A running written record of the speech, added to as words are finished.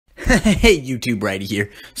Hey YouTube, Righty here.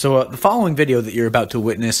 So the following video that you're about to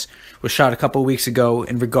witness was shot a couple weeks ago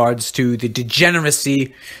in regards to the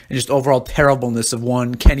degeneracy and just overall terribleness of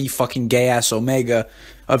one Kenny fucking gay-ass Omega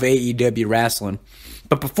of AEW wrestling.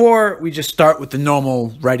 But before we just start with the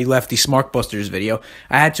normal righty-lefty SmarkBusters video,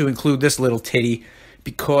 I had to include this little titty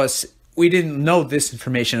because we didn't know this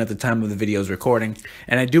information at the time of the video's recording,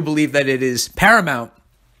 and I do believe that it is paramount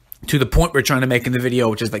to the point we're trying to make in the video,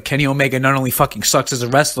 which is that Kenny Omega not only fucking sucks as a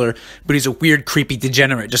wrestler, but he's a weird, creepy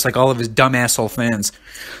degenerate, just like all of his dumb asshole fans.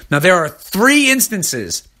 Now, there are 3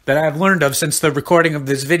 instances that I've learned of since the recording of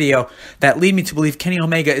this video that lead me to believe Kenny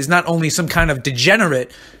Omega is not only some kind of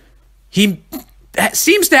degenerate, he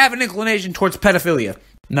seems to have an inclination towards pedophilia.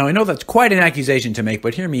 Now, I know that's quite an accusation to make,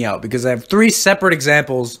 but hear me out, because I have 3 separate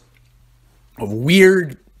examples of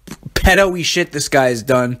weird, pedo-y shit this guy has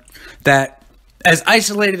done that, as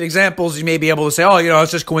isolated examples, you may be able to say, oh, you know,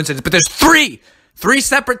 it's just coincidence. But there's 3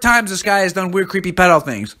 separate times this guy has done weird, creepy pedo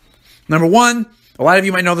things. Number 1, a lot of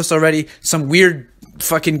you might know this already, some weird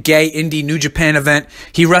fucking gay indie New Japan event.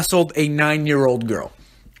 He wrestled a 9-year-old girl.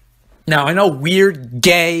 Now, I know weird,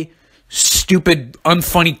 gay, stupid,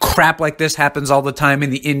 unfunny crap like this happens all the time in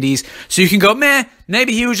the indies. So you can go, meh,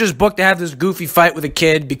 maybe he was just booked to have this goofy fight with a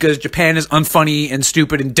kid because Japan is unfunny and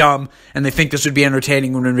stupid and dumb, and they think this would be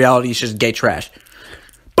entertaining when in reality it's just gay trash.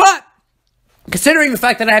 But considering the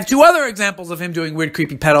fact that I have 2 other examples of him doing weird,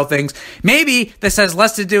 creepy pedo things, maybe this has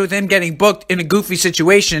less to do with him getting booked in a goofy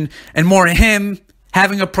situation and more him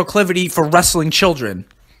having a proclivity for wrestling children.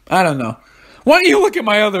 I don't know. Why don't you look at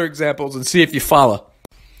my other examples and see if you follow?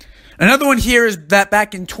 Another one here is that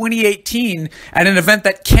back in 2018, at an event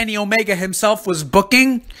that Kenny Omega himself was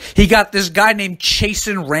booking, he got this guy named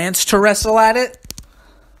Chasen Rance to wrestle at it.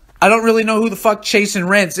 I don't really know who the fuck Chasen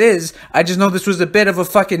Rance is. I just know this was a bit of a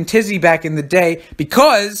fucking tizzy back in the day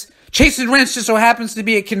because Chasen Rance just so happens to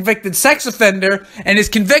be a convicted sex offender, and his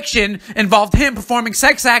conviction involved him performing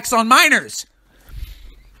sex acts on minors.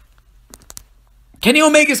 Kenny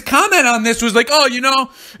Omega's comment on this was like, oh, you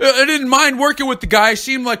know, I didn't mind working with the guy. He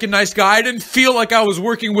seemed like a nice guy. I didn't feel like I was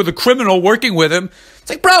working with a criminal working with him.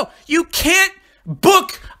 It's like, bro, you can't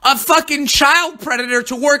book a fucking child predator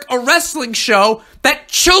to work a wrestling show that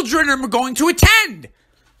children are going to attend.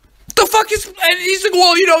 The fuck is... And he's like,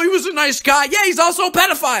 well, you know, he was a nice guy. Yeah, he's also a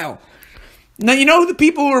pedophile. Now, you know who the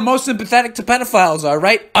people who are most sympathetic to pedophiles are,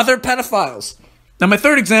 right? Other pedophiles. Now, my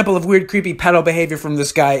 3rd example of weird, creepy pedo behavior from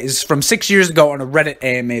this guy is from 6 years ago on a Reddit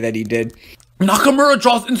AMA that he did. Nakamura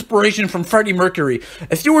draws inspiration from Freddie Mercury.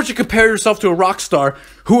 If you were to compare yourself to a rock star,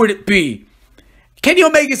 who would it be? Kenny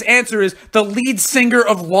Omega's answer is the lead singer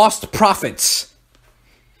of Lost Prophets.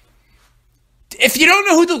 If you don't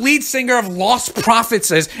know who the lead singer of Lost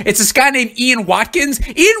Prophets is, it's this guy named Ian Watkins.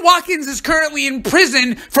 Ian Watkins is currently in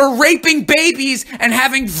prison for raping babies and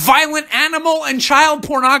having violent animal and child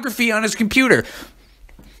pornography on his computer.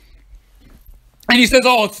 And he says,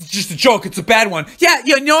 oh, it's just a joke. It's a bad one. Yeah,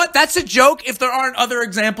 you know what? That's a joke if there aren't other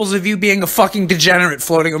examples of you being a fucking degenerate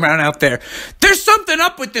floating around out there. There's something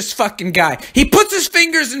up with this fucking guy. He puts his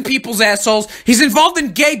fingers in people's assholes. He's involved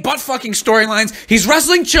in gay butt-fucking storylines. He's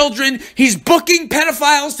wrestling children. He's booking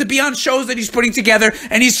pedophiles to be on shows that he's putting together.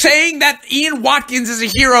 And he's saying that Ian Watkins is a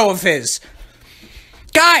hero of his.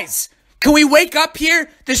 Guys, can we wake up here?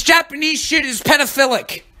 This Japanese shit is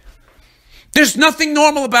pedophilic. There's nothing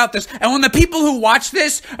normal about this. And when the people who watch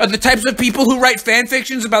this are the types of people who write fan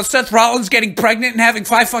fictions about Seth Rollins getting pregnant and having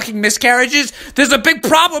 5 fucking miscarriages, there's a big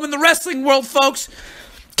problem in the wrestling world, folks.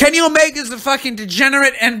 Kenny Omega's a fucking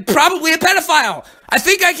degenerate and probably a pedophile. I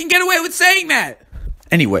think I can get away with saying that.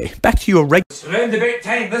 Anyway, back to your regular... So then debate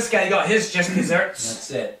time, this guy got his just desserts.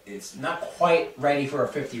 That's it. It's not quite ready for our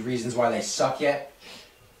 50 reasons why they suck yet,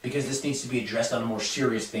 because this needs to be addressed on a more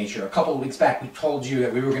serious nature. A couple of weeks back, we told you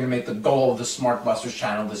that we were going to make the goal of the SmarkBusters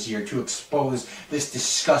channel this year to expose this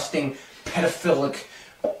disgusting, pedophilic,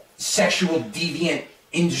 sexual deviant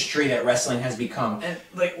industry that wrestling has become. And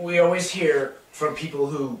like we always hear from people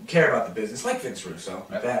who care about the business, like Vince Russo,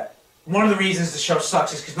 that one of the reasons the show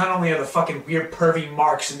sucks is because not only are the fucking weird pervy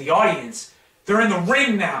marks in the audience, they're in the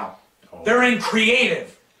ring now. Oh. They're in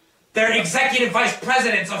creative. They're executive vice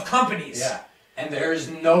presidents of companies. Yeah. And there's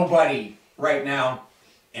nobody right now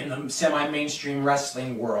in the semi-mainstream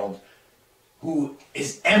wrestling world who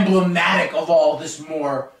is emblematic of all this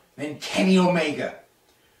more than Kenny Omega.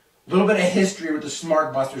 A little bit of history with the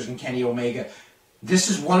SmarkBusters and Kenny Omega. This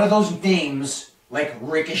is one of those names like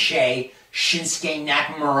Ricochet, Shinsuke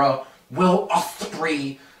Nakamura, Will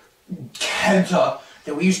Ospreay, Kenta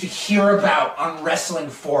that we used to hear about on Wrestling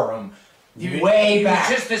Forum way back.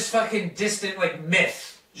 Just this fucking distant like myth.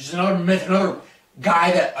 Just another myth, another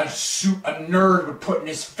guy that a nerd would put in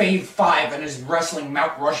his Fave 5 and his wrestling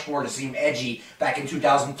Mount Rushmore to seem edgy back in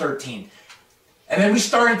 2013. And then we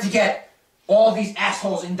started to get all these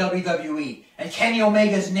assholes in WWE. And Kenny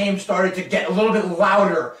Omega's name started to get a little bit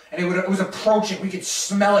louder, and it was approaching. We could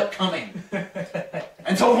smell it coming.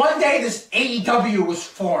 Until one day this AEW was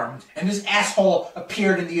formed, and this asshole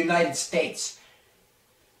appeared in the United States.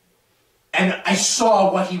 And I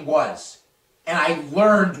saw what he was. And I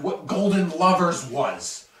learned what Golden Lovers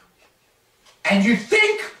was. And you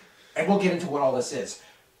think, and we'll get into what all this is.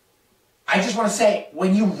 I just want to say,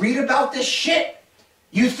 when you read about this shit,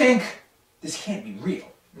 you think, this can't be real.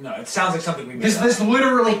 No, it sounds like something we made This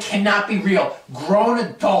literally cannot be real. Grown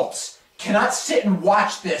adults cannot sit and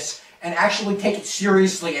watch this and actually take it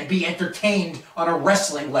seriously and be entertained on a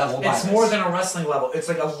wrestling level by It's more than a wrestling level. It's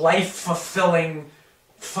like a life-fulfilling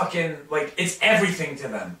fucking, like, it's everything to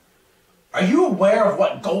them. Are you aware of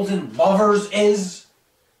what Golden Lovers is?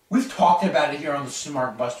 We've talked about it here on the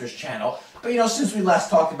SmarkBusters channel. But, you know, since we last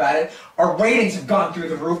talked about it, our ratings have gone through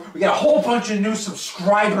the roof. We got a whole bunch of new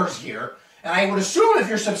subscribers here. And I would assume if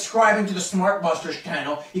you're subscribing to the SmarkBusters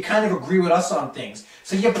channel, you kind of agree with us on things.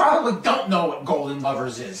 So you probably don't know what Golden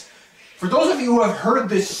Lovers is. For those of you who have heard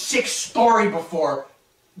this sick story before,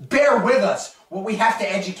 bear with us while we have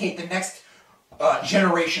to educate the next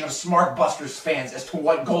generation of SmarkBusters fans as to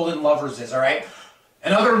what Golden Lovers is, alright?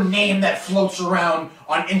 Another name that floats around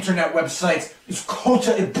on internet websites is Kota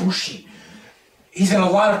Ibushi. He's in a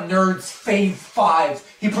lot of nerds' Fave 5s.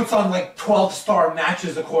 He puts on like 12-star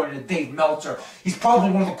matches according to Dave Meltzer. He's probably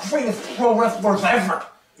one of the greatest pro wrestlers ever.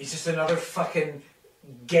 He's just another fucking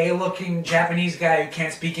gay-looking Japanese guy who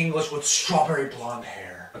can't speak English with strawberry blonde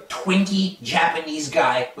hair. A twinky Japanese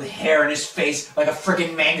guy with hair in his face like a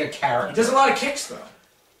freaking manga character. He does a lot of kicks, though.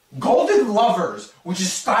 Golden Lovers, which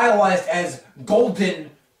is stylized as Golden,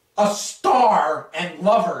 a star, and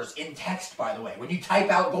lovers in text, by the way. When you type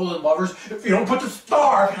out Golden Lovers, if you don't put the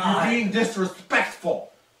star, you're being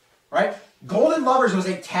disrespectful. Right? Golden Lovers was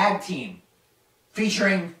a tag team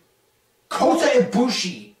featuring Kota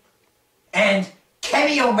Ibushi and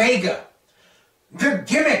Kenny Omega. Their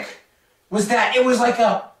gimmick was that it was like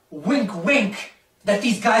a wink-wink that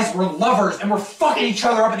these guys were lovers and were fucking each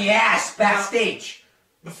other up in the ass backstage.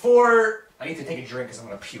 Before... I need to take a drink because I'm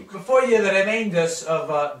going to puke. Before you that I named us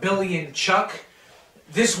of Billy and Chuck,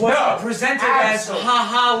 this was presented as,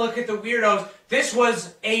 haha, look at the weirdos. This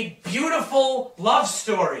was a beautiful love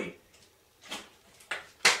story.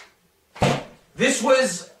 This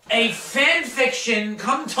was a fan fiction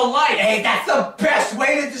come to life. Hey, that's the best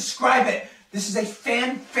way to describe it. This is a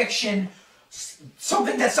fan fiction,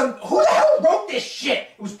 something that who the hell wrote this shit?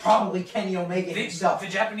 It was probably Kenny Omega himself. The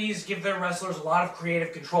Japanese give their wrestlers a lot of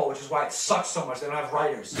creative control, which is why it sucks so much. They don't have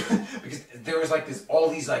writers. Because there was like all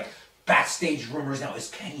these like backstage rumors now. Is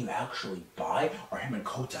Kenny actually bi? Or him and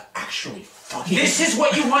Kota actually fucking? This is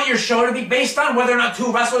what you want your show to be based on? Whether or not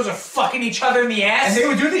two wrestlers are fucking each other in the ass? And they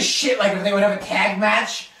would do this shit like if they would have a tag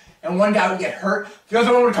match and one guy would get hurt, the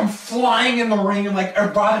other one would come flying in the ring and like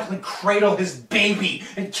erotically cradle his baby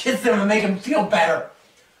and kiss him and make him feel better.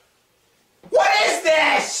 What is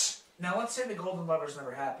this? Now let's say the Golden Lovers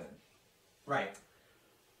never happened. Right.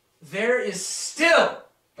 There is still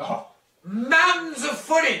mountains of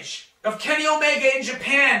footage of Kenny Omega in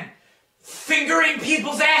Japan fingering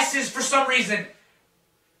people's asses for some reason.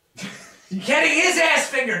 Getting his ass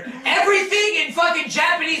fingered. Everything in fucking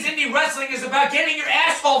Japanese indie wrestling is about getting your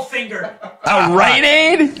asshole fingered. All right,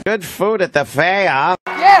 Aid. Good food at the fair, huh?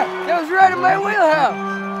 Yeah, that was right in my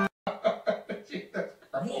wheelhouse.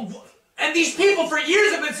 And these people for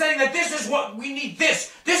years have been saying that this is what we need.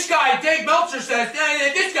 This guy, Dave Meltzer says,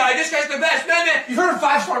 this guy's the best. You've heard of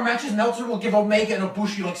 5-star matches? Meltzer will give Omega and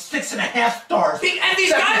Ibushi like 6.5 stars. And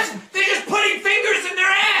these guys, they're just putting fingers in their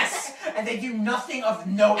ass. And they do nothing of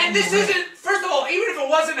note. And this isn't, first of all, even if it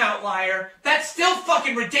was an outlier, that's still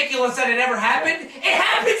fucking ridiculous that it ever happened. It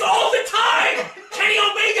happens all the time. Kenny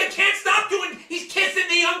Omega can't stop doing, he's kissing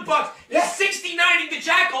the Young Bucks. He's 69ing the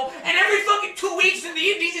Jackal, and every fucking 2 weeks in the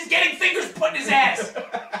Indies he's getting fingers put in his ass.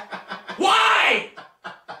 Why?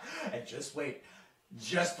 And just wait,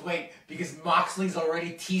 because Moxley's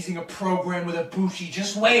already teasing a program with Ibushi.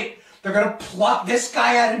 Just wait. They're gonna pluck this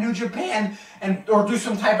guy out of New Japan or do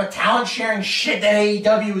some type of talent sharing shit that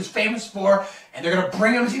AEW is famous for, and they're gonna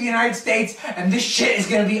bring him to the United States, and this shit is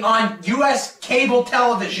gonna be on US cable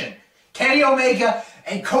television. Kenny Omega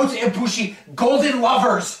and Kota Ibushi, Golden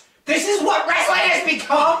Lovers. This is what wrestling has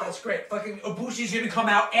become! That's great. Fucking Ibushi's gonna come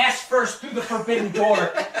out ass first through the forbidden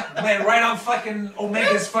door. Land right on fucking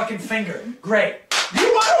Omega's fucking finger. Great.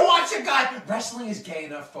 You want to watch a guy? Wrestling is gay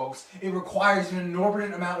enough, folks. It requires an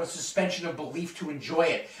inordinate amount of suspension of belief to enjoy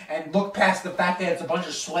it. And look past the fact that it's a bunch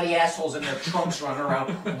of sweaty assholes in their trunks running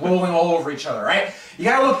around, rolling all over each other, right? You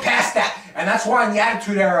gotta look past that. And that's why in the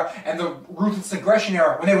Attitude Era and the Ruthless Aggression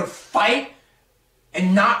Era, when they would fight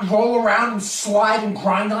and not roll around and slide and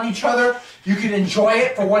grind on each other, you can enjoy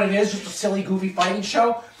it for what it is, just a silly, goofy fighting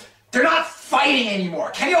show. They're not fighting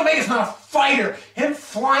anymore. Kenny Omega's not a fighter. Him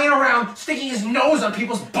flying around, sticking his nose on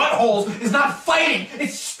people's buttholes is not fighting.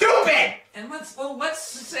 It's stupid! And let's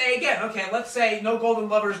say again, okay, let's say no golden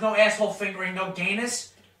lovers, no asshole fingering, no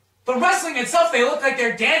gayness. But wrestling itself, they look like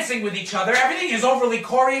they're dancing with each other. Everything is overly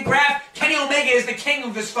choreographed. Kenny Omega is the king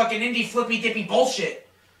of this fucking indie flippy dippy bullshit.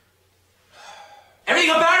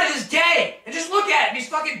 Everything about it is gay. And just look at him, he's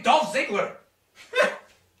fucking Dolph Ziggler.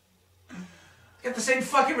 Got the same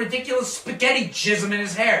fucking ridiculous spaghetti jism in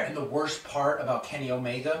his hair. And the worst part about Kenny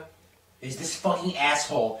Omega is this fucking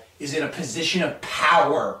asshole is in a position of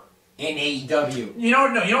power in AEW. You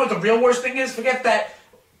know what the real worst thing is? Forget that.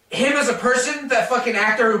 Him as a person, that fucking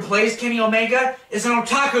actor who plays Kenny Omega, is an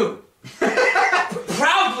otaku.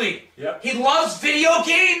 Proudly. Yep. He loves video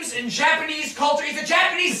games and Japanese culture. He's a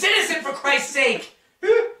Japanese citizen, for Christ's sake.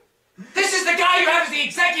 This is the guy you have as the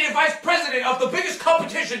executive vice president of the biggest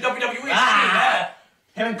competition WWE.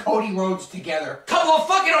 Him and Cody Rhodes together. Couple of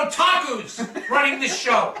fucking otakus running this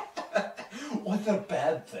show. What's a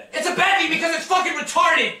bad thing? It's a bad thing because it's fucking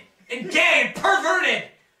retarded and gay and perverted.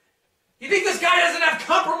 You think this guy doesn't have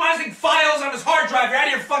compromising files on his hard drive? You're out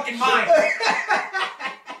of your fucking mind.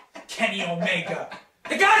 Kenny Omega.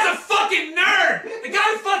 The guy's a fucking nerd. The guy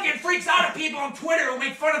who fucking freaks out at people on Twitter who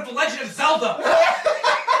make fun of The Legend of Zelda.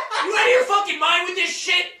 You out of your fucking mind with this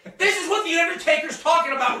shit? This is what The Undertaker's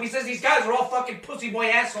talking about when he says these guys are all fucking pussy boy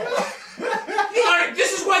assholes.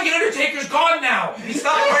 This is why The Undertaker's gone now. He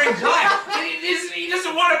stopped wearing black. He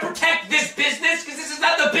doesn't want to protect this business because this is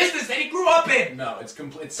not the business that he grew up in. No, it's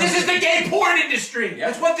complete. This is the gay porn industry.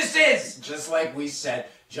 That's what this is. Just like we said.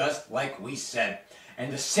 Just like we said.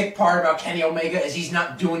 And the sick part about Kenny Omega is he's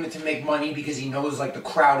not doing it to make money because he knows like the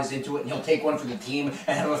crowd is into it and he'll take one for the team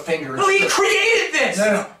and have a finger. No, he created this!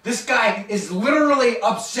 No. This guy is literally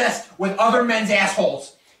obsessed with other men's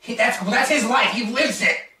assholes. That's his life. He lives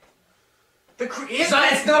it.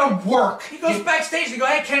 It's not a work. He goes backstage and they go,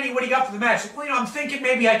 hey Kenny, what do you got for the match? Like, well, I'm thinking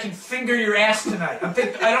maybe I can finger your ass tonight.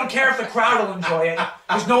 I don't care if the crowd will enjoy it.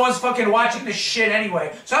 Because no one's fucking watching this shit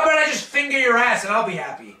anyway. So how about I just finger your ass and I'll be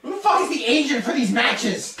happy. Who the fuck is the agent for these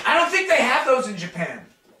matches? I don't think they have those in Japan.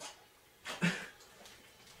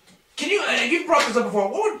 You've brought this up before.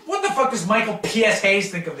 What the fuck does Michael P.S.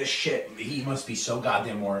 Hayes think of this shit? He must be so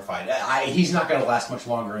goddamn mortified. He's not going to last much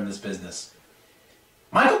longer in this business.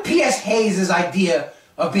 Michael P.S. Hayes' idea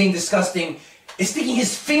of being disgusting is sticking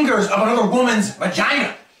his fingers up another woman's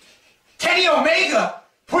vagina. Kenny Omega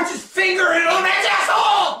puts his finger in another man's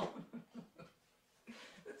asshole!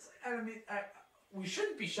 We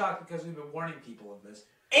shouldn't be shocked because we've been warning people of this.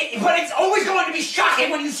 But it's always going to be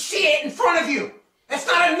shocking when you see it in front of you. That's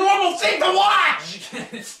not a normal thing to watch!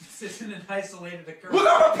 This isn't an isolated occurrence. Look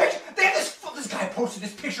at her picture. They have this guy posted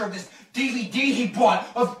this picture of this DVD he bought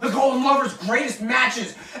of the Golden Lover's greatest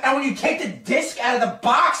matches. And when you take the disc out of the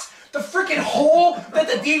box, the freaking hole that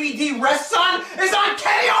the DVD rests on is on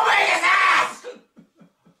Kenny Omega's ass!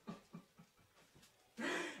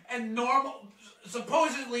 And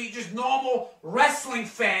supposedly just normal wrestling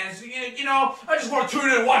fans, you know, I just want to tune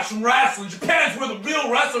in and watch some wrestling. Japan's where the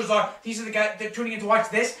real wrestlers are. These are the guys that are tuning in to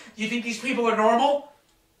watch this. Do you think these people are normal?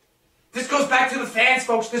 This goes back to the fans,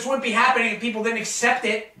 folks. This wouldn't be happening if people didn't accept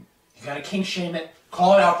it. You gotta kink shame it.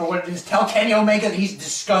 Call it out for what it is. Tell Kenny Omega that he's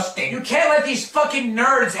disgusting. You can't let these fucking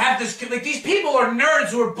nerds have this. Like, these people are nerds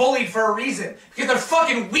who are bullied for a reason. Because they're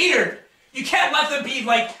fucking weird. You can't let them be,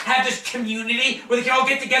 like, have this community where they can all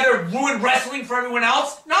get together and ruin wrestling for everyone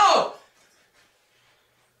else. No!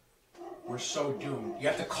 We're so doomed. You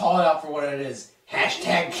have to call it out for what it is.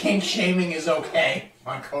 Hashtag kink shaming is okay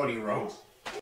on Cody Rhodes.